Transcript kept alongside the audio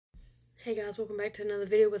Hey guys, welcome back to another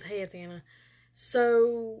video with Hey, it's Anna.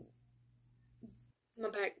 So, my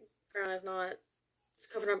background is not, it's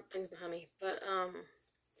covering up things behind me, but I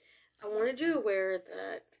wanted you aware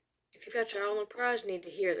that if you've got your eye on the prize, you need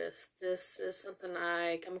to hear this. This is something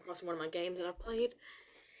I come across in one of my games that I've played,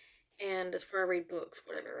 and it's where I read books,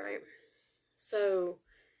 whatever, right? So,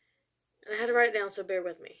 and I had to write it down, so bear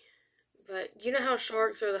with me. But you know how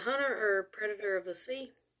sharks are the hunter or predator of the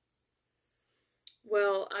sea?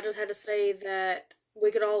 Well, I just had to say that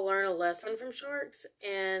we could all learn a lesson from sharks,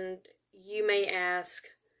 and you may ask,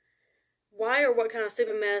 why or what kind of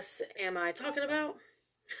stupid mess am I talking about?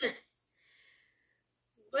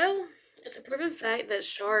 Well, it's a proven fact that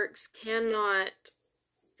sharks cannot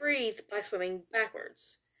breathe by swimming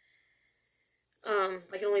backwards.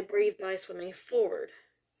 They can only breathe by swimming forward.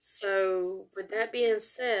 So, with that being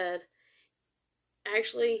said,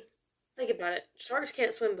 actually, think about it. Sharks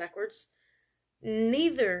can't swim backwards.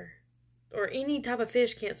 Neither or any type of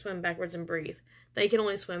fish can't swim backwards and breathe. They can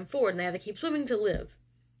only swim forward, and they have to keep swimming to live.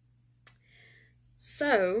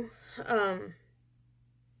 So,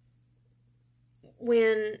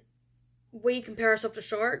 when we compare ourselves to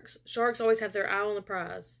sharks, sharks always have their eye on the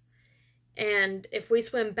prize. And if we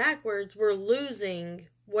swim backwards, we're losing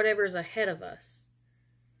whatever's ahead of us.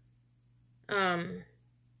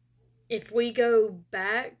 If we go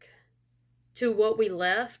back to what we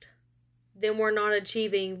left, then we're not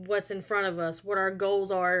achieving what's in front of us, what our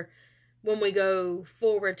goals are when we go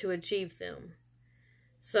forward to achieve them.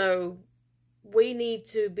 So we need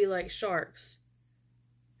to be like sharks.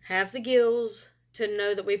 Have the gills to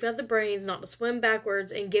know that we've got the brains not to swim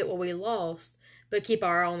backwards and get what we lost, but keep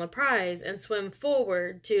our eye on the prize and swim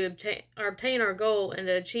forward to obtain our goal and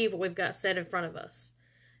to achieve what we've got set in front of us.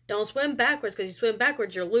 Don't swim backwards, because you swim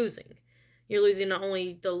backwards, you're losing. You're losing not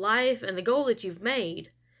only the life and the goal that you've made,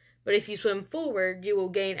 but if you swim forward, you will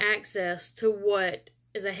gain access to what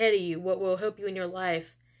is ahead of you, what will help you in your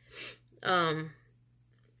life.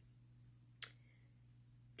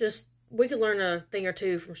 We could learn a thing or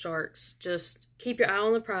two from sharks. Just keep your eye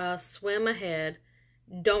on the prize, swim ahead,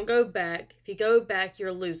 don't go back. If you go back,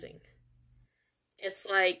 you're losing. It's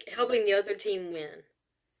like helping the other team win.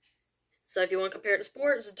 So if you want to compare it to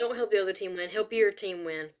sports, don't help the other team win, help your team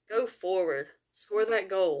win. Go forward, score that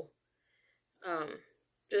goal.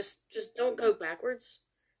 Just don't go backwards,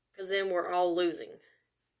 because then we're all losing.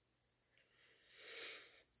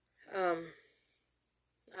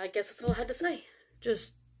 I guess that's all I had to say.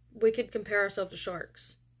 We could compare ourselves to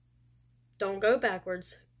sharks. Don't go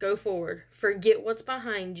backwards, go forward. Forget what's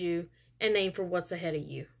behind you, and aim for what's ahead of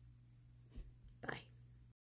you.